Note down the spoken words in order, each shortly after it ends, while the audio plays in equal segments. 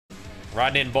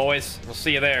Riding in, boys. We'll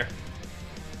see you there.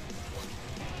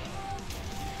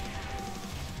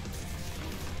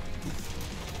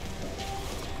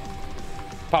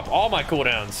 Pop all my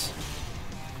cooldowns.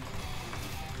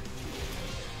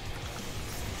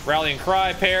 Rally and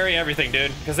cry, parry, everything,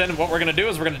 dude. Because then what we're gonna do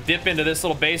is we're gonna dip into this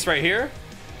little base right here,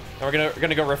 and we're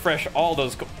gonna go refresh all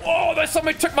those. Oh, that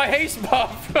somebody took my haste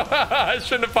buff. I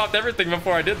shouldn't have popped everything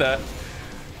before I did that.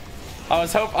 I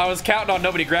was counting on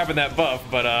nobody grabbing that buff,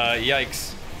 but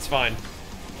yikes. It's fine.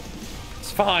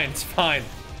 It's fine. It's fine.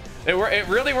 It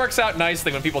really works out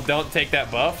nicely when people don't take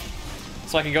that buff.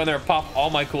 So I can go in there and pop all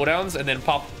my cooldowns and then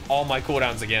pop all my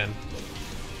cooldowns again.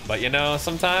 But you know,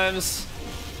 sometimes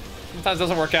it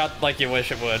doesn't work out like you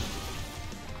wish it would.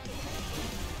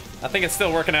 I think it's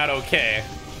still working out okay.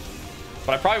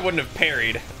 But I probably wouldn't have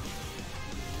parried.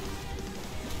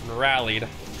 And rallied.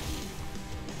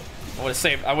 I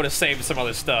would have saved some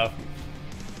other stuff.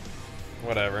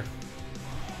 Whatever.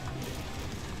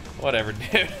 Whatever,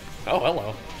 dude. Oh,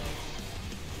 hello.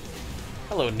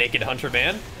 Hello, naked hunter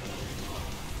man.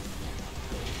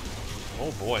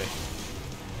 Oh boy.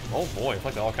 Oh boy,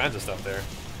 like all kinds of stuff there.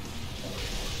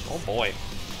 Oh boy.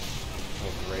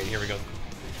 Oh great, here we go.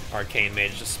 Arcane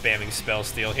Mage just spamming spell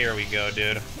steal. Here we go,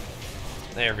 dude.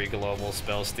 Every global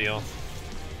spell steal.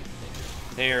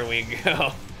 Here we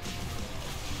go.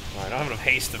 Alright, I don't have enough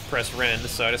haste to press rend,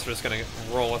 so I guess we're just gonna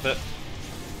roll with it.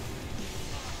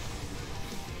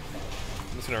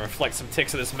 I'm just gonna reflect some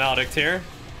ticks of this Maledict here.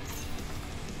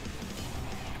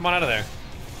 Come on out of there.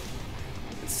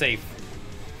 It's safe.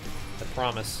 I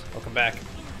promise. I'll come back.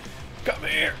 Come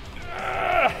here.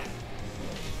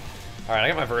 Alright, I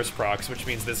got my verse procs, which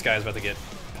means this guy's about to get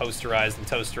posterized and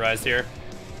toasterized here.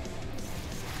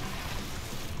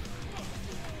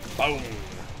 Boom.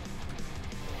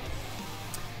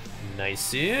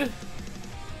 Nice.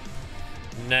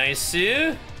 Nice.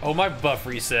 Oh, my buff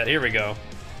reset. Here we go.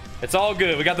 It's all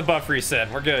good. We got the buff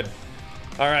reset. We're good.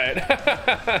 Alright.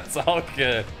 It's all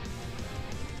good.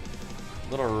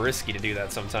 A little risky to do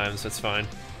that sometimes. It's fine.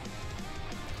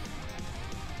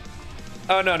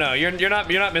 Oh no, you're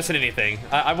not missing anything.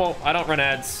 I don't run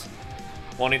ads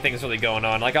while anything's really going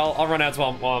on. Like I'll run ads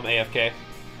while I'm AFK.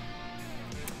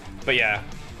 But yeah,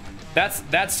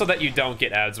 that's so that you don't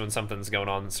get ads when something's going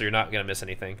on, so you're not gonna miss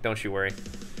anything. Don't you worry.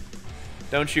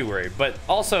 Don't you worry. But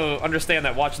also understand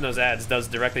that watching those ads does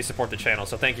directly support the channel.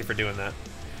 So thank you for doing that.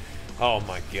 Oh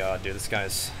my god, dude, this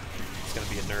guy's gonna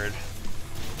be a nerd.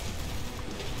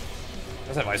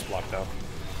 Does have ice block though.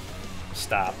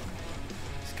 Stop.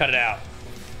 Just cut it out.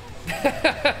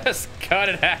 Just cut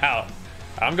it out.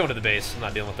 I'm going to the base. I'm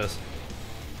not dealing with this.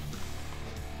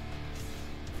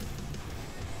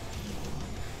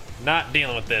 Not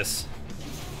dealing with this.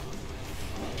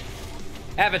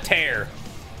 Avatar.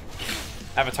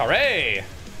 Avatar. Hey.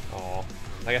 Oh,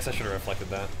 I guess I should have reflected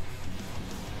that.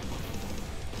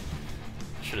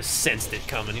 Should have sensed it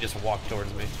coming. He just walked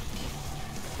towards me.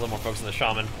 A little more focus on the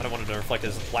shaman. I don't want him to reflect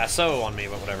his lasso on me,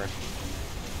 but whatever.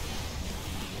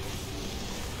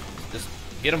 Just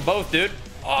get them both, dude.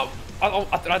 Oh,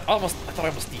 I thought I almost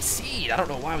DC'd. I don't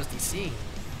know why I was DC'ing.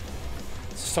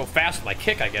 It's so fast with my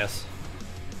kick, I guess.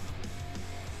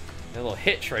 A little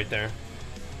hitch right there.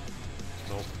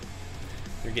 Nope.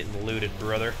 You're getting looted,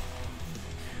 brother.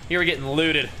 You're getting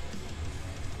looted.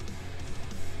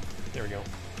 There we go.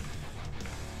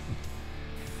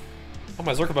 Oh,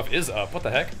 my Zerka buff is up. What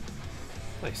the heck?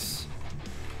 Nice.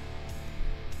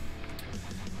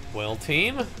 Well,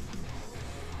 team.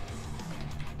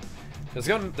 There's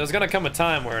gonna come a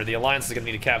time where the Alliance is gonna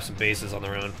need to cap some bases on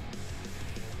their own.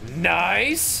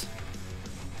 Nice!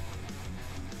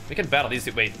 We can battle these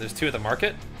two. Wait, there's two at the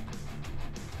market?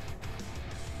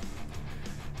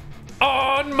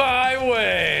 On my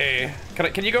way!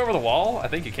 Can you go over the wall? I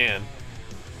think you can.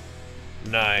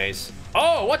 Nice.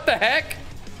 Oh, what the heck?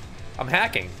 I'm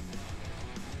hacking.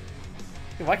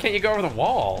 Why can't you go over the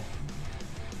wall?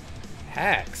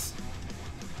 Hacks.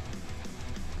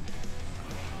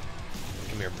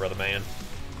 Come here, brother man.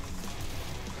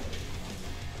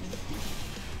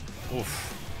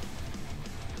 Oof.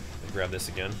 Let me grab this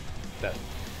again.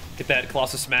 Get that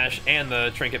Colossus Smash and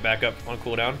the Trinket back up on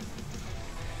cooldown.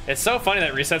 It's so funny that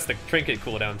it resets the Trinket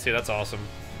cooldown too. That's awesome.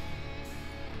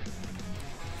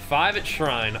 5 at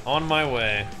Shrine, on my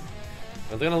way.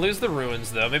 We're gonna lose the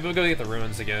ruins though. Maybe we'll go get the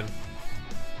ruins again.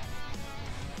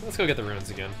 Let's go get the ruins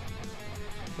again.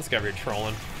 This guy over here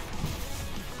trolling.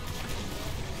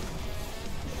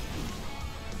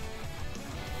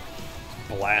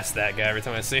 Blast that guy every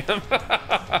time I see him.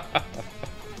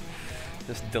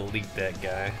 Just delete that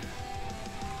guy.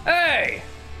 Hey!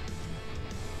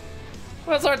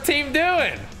 What's our team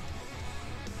doing?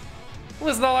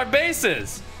 Listen to all our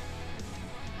bases.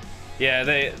 Yeah,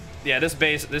 this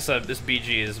base, this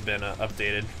BG has been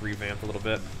updated, revamped a little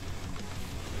bit.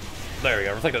 There we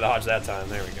go. Reflected the Hodge that time.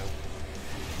 There we go.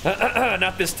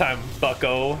 Not this time,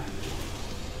 bucko.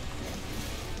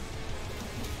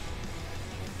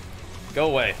 Go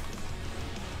away.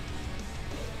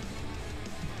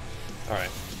 All right.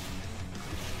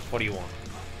 What do you want?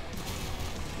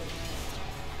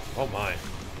 Oh my.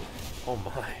 Oh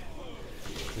my.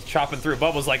 He's chopping through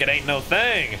bubbles like it ain't no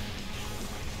thing.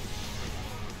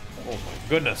 Oh my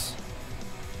goodness.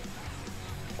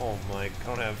 Oh my, I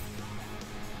don't have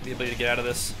the ability to get out of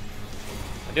this.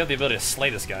 I do have the ability to slay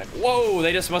this guy. Whoa,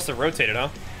 they just must have rotated, huh?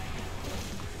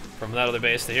 From that other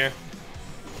base to here.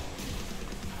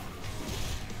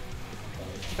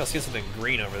 I think I'll see something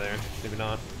green over there. Maybe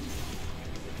not.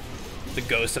 The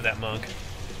ghost of that monk.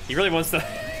 He really wants to...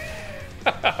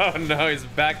 Oh no, he's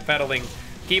backpedaling.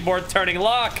 Keyboard turning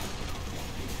lock.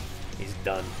 He's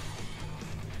done.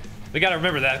 We gotta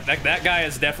remember that guy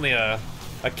is definitely a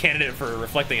candidate for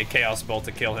reflecting a chaos bolt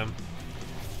to kill him.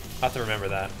 I'll have to remember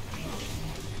that.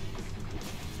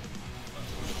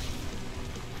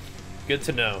 Good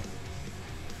to know.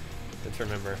 Good to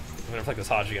remember. I'm gonna reflect this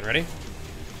Hodge again. Ready?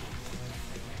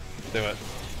 Do it.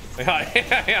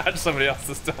 I Hodge somebody else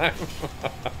this time.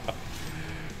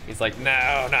 He's like,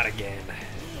 no, not again.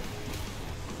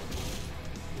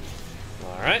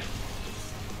 All right.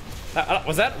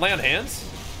 Was that lay on hands?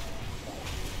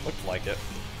 Looked like it.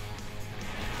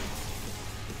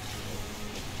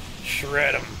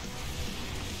 Shred him.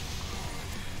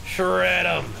 Shred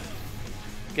him.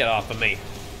 Get off of me.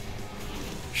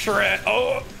 Shred.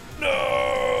 Oh,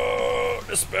 no.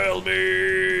 Dispel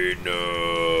me.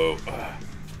 No. Dang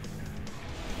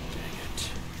it.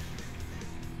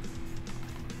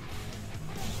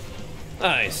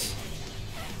 Nice.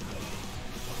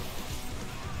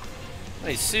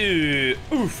 Nice.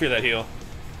 Ooh, feel that heal.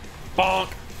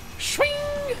 Bonk.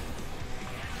 Swing.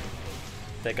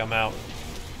 Think I'm out.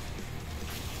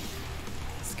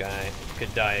 This guy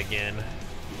could die again.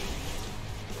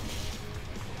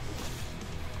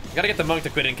 I gotta get the monk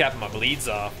to quit and capping my bleeds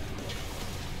off.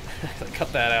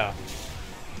 Cut that out.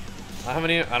 How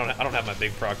many? I don't have my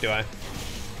big proc, do I?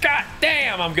 God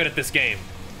damn, I'm good at this game.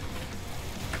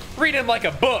 Read him like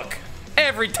a book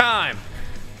every time.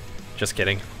 Just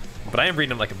kidding. But I am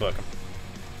reading him like a book.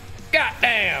 God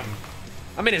damn.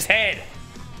 I'm in his head.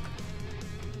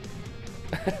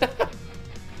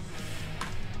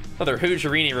 Another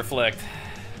Hoogerini reflect.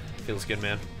 Feels good,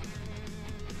 man.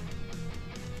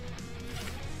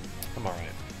 I'm alright.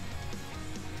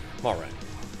 I'm alright.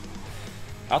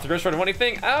 Out the grocery store,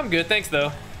 anything? I'm good, thanks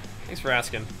though. Thanks for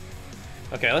asking.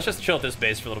 Okay, let's just chill at this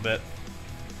base for a little bit.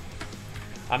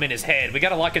 I'm in his head. We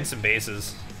gotta lock in some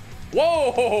bases.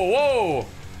 Whoa, whoa!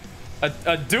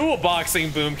 A dual boxing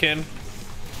boomkin.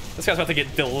 This guy's about to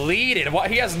get deleted.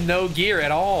 What? He has no gear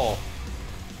at all.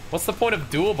 What's the point of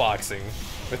dual boxing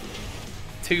with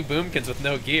two boomkins with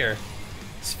no gear?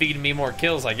 It's feeding me more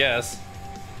kills, I guess.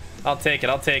 I'll take it.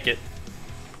 I'll take it.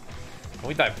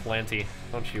 We die plenty.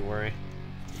 Don't you worry.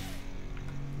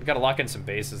 We gotta lock in some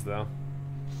bases though.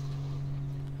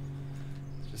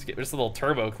 Just a little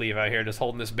turbo cleave out here, just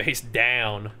holding this base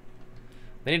down.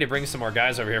 They need to bring some more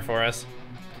guys over here for us.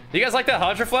 Do you guys like that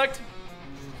Hodge reflect?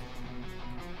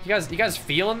 You guys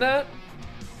feeling that?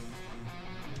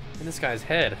 In this guy's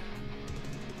head.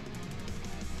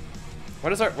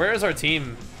 Where is our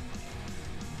team?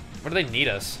 Where do they need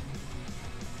us?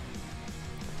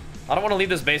 I don't want to leave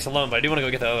this base alone, but I do want to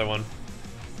go get the other one.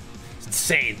 It's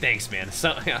insane. Thanks, man.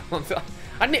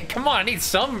 Come on, I need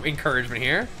some encouragement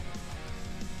here.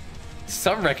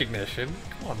 Some recognition.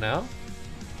 Come on now.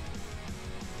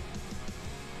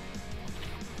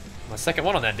 My second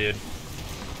one on that dude.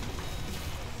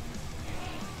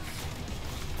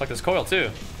 Like this coil too.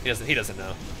 He doesn't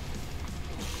know.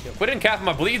 Yo, quit capping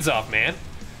my bleeds off, man.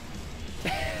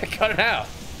 Cut it out.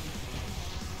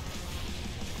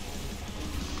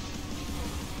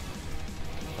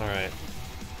 Alright.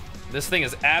 This thing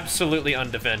is absolutely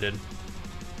undefended.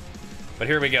 But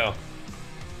here we go.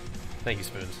 Thank you,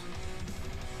 Spoons.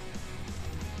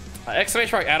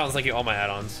 Exclamation mark add-ons, thank you, all my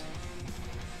add-ons.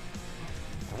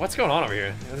 What's going on over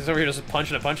here? He's over here just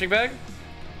punching a punching bag?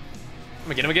 I'm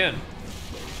gonna get him again.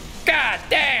 God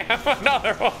damn!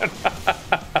 Another one!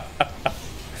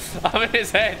 I'm in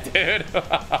his head, dude.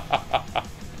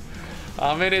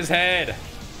 I'm in his head.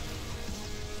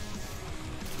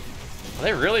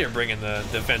 They really are bringing the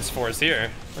defense force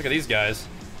here. Look at these guys.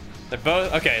 They're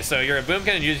both... Okay, so you're a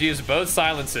boomkin and you use both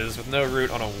silences with no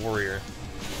root on a warrior.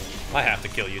 I have to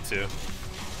kill you too.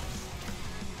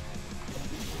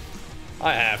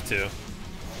 I have to.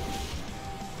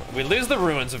 We lose the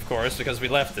ruins, of course, because we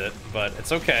left it, but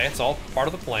it's okay. It's all part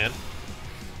of the plan.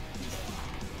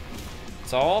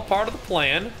 It's all part of the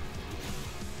plan.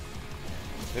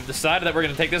 We've decided that we're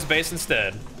going to take this base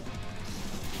instead.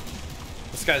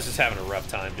 This guy's just having a rough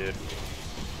time, dude.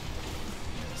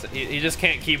 So he just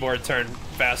can't keyboard turn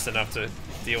fast enough to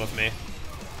deal with me.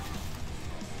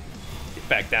 Get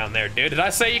back down there, dude. Did I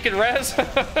say you could res?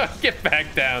 Get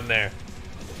back down there.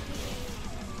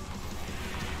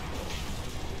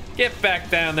 Get back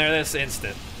down there this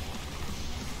instant.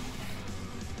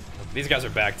 These guys are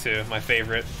back too. My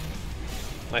favorite.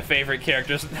 My favorite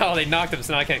characters. Oh, they knocked them,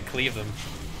 so now I can't cleave them.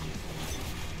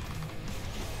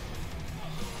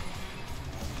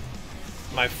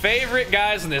 My favorite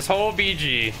guys in this whole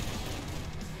BG.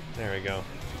 There we go.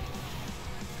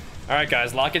 Alright,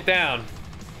 guys, lock it down.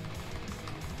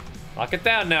 Lock it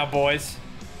down now, boys.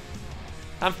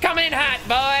 I'm coming hot,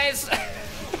 boys!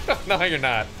 No, you're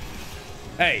not.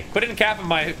 Hey, quit it capping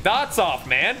my dots off,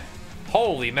 man.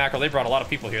 Holy mackerel, they brought a lot of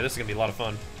people here. This is gonna be a lot of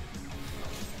fun.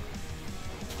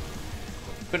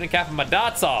 Quit it capping my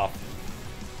dots off.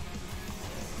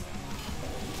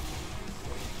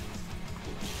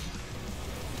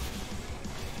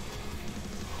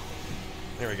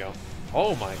 There we go.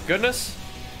 Oh my goodness.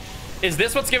 Is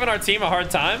this what's giving our team a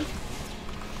hard time?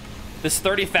 This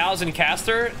 30,000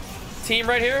 caster team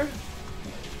right here?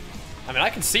 I mean,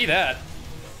 I can see that.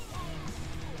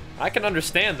 I can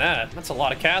understand that. That's a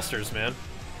lot of casters, man.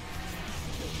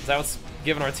 Is that what's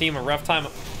giving our team a rough time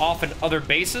off in other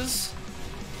bases?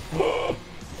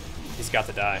 He's got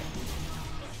to die.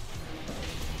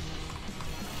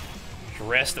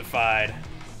 Justified.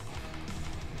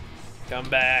 Come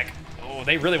back. Oh,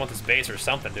 they really want this base or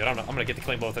something, dude. I'm gonna get the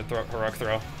clean blow with a heroic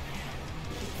throw.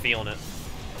 Feeling it.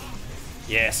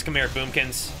 Yes, come here,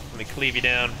 Boomkins. Let me cleave you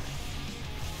down.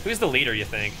 Who's the leader, you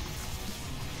think?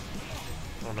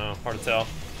 I don't know. Hard to tell.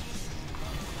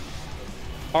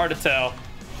 Hard to tell.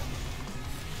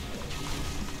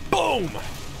 Boom!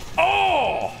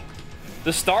 Oh!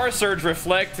 The Star Surge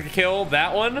Reflect to kill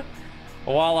that one,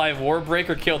 while I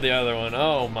Warbreaker killed the other one.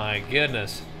 Oh my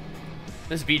goodness.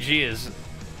 This BG is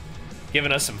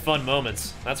giving us some fun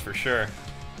moments, that's for sure.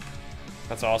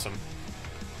 That's awesome.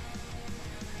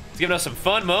 It's giving us some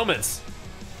fun moments.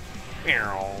 He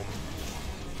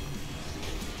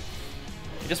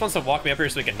just wants to walk me up here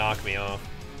so he can knock me off.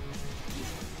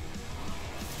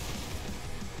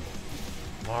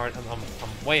 Alright,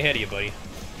 I'm way ahead of you, buddy.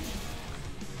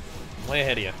 I'm way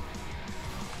ahead of you.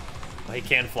 Oh, he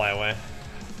can fly away.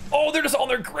 Oh, they're just on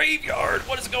their graveyard!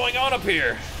 What is going on up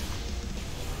here?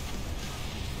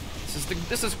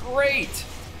 This is great!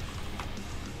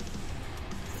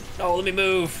 Oh, let me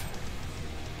move.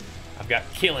 I've got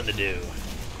killing to do.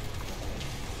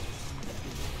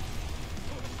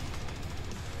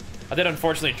 I did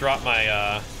unfortunately drop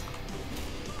my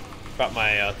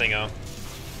thingo,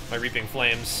 my Reaping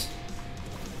Flames.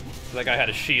 That guy had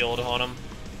a shield on him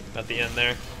at the end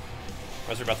there. I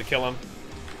was about to kill him.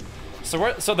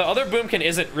 So the other Boomkin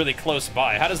isn't really close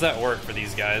by. How does that work for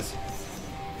these guys?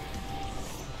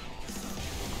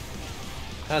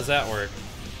 How does that work?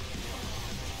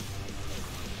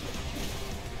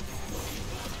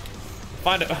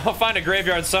 I'll find a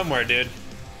graveyard somewhere, dude.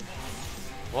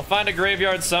 We'll find a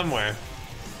graveyard somewhere.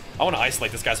 I want to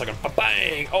isolate this guy so I can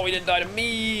bang. Oh, he didn't die to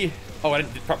me. Oh, I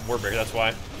didn't proper Warbreaker, that's why.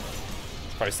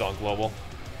 It's probably still on global.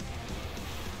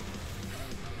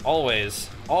 Always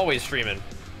streaming.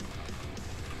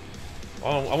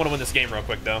 Oh, I want to win this game real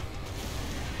quick though.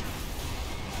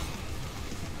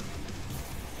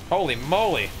 Holy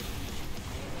moly!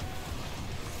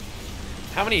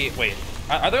 How many? Wait,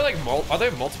 are there like are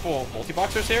there multiple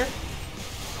multi-boxers here?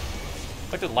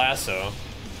 Look at lasso.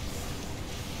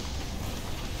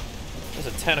 There's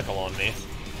a tentacle on me.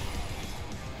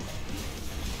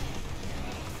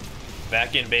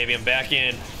 Back in, baby. I'm back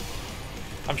in.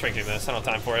 I'm shrinking this. I don't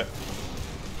have time for it.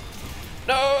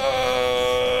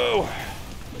 No!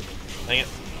 Dang it.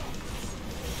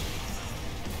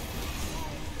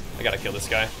 I gotta kill this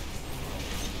guy.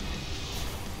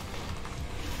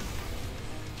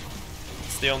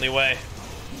 It's the only way.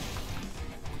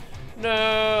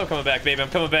 No! Coming back, baby. I'm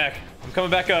coming back. I'm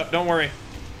coming back up. Don't worry.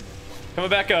 Coming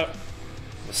back up.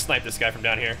 I'm gonna snipe this guy from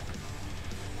down here.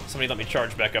 Somebody let me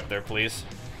charge back up there, please.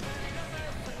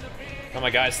 Oh, my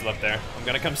guy's still up there. I'm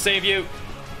gonna come save you.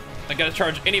 I gotta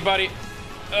charge anybody.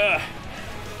 Ugh.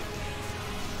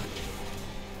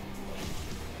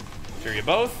 Cure you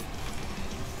both.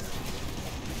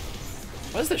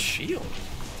 What is the shield?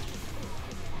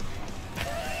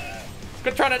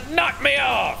 It's trying to knock me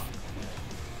off.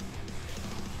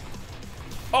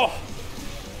 Oh.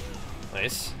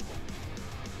 Nice.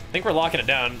 think we're locking it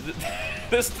down.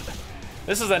 This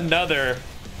is another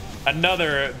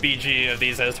BG of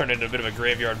these that has turned into a bit of a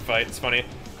graveyard fight. It's funny.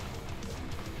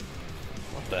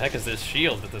 What the heck is this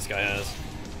shield that this guy has?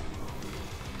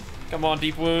 Come on,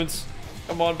 deep wounds.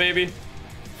 Come on, baby.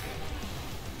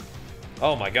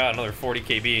 Oh my god, another 40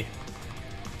 KB.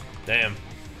 Damn.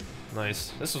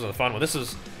 Nice. This was a fun one. This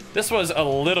was a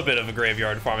little bit of a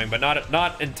graveyard farming, but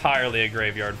not entirely a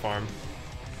graveyard farm.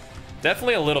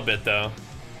 Definitely a little bit though.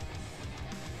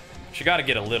 You gotta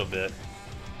get a little bit.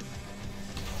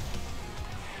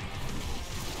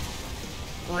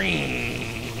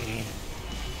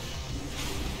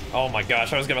 Oh my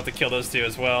gosh, I was about to kill those two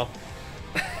as well.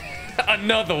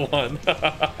 Another one.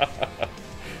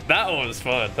 That one was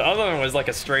fun. The other one was like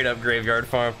a straight up graveyard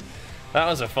farm. That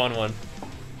was a fun one.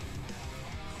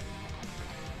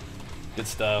 Good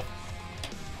stuff.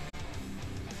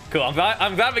 Cool. I'm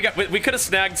glad we could have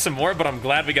snagged some more, but I'm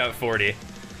glad we got 40.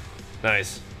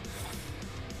 Nice.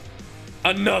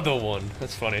 Another one.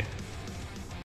 That's funny.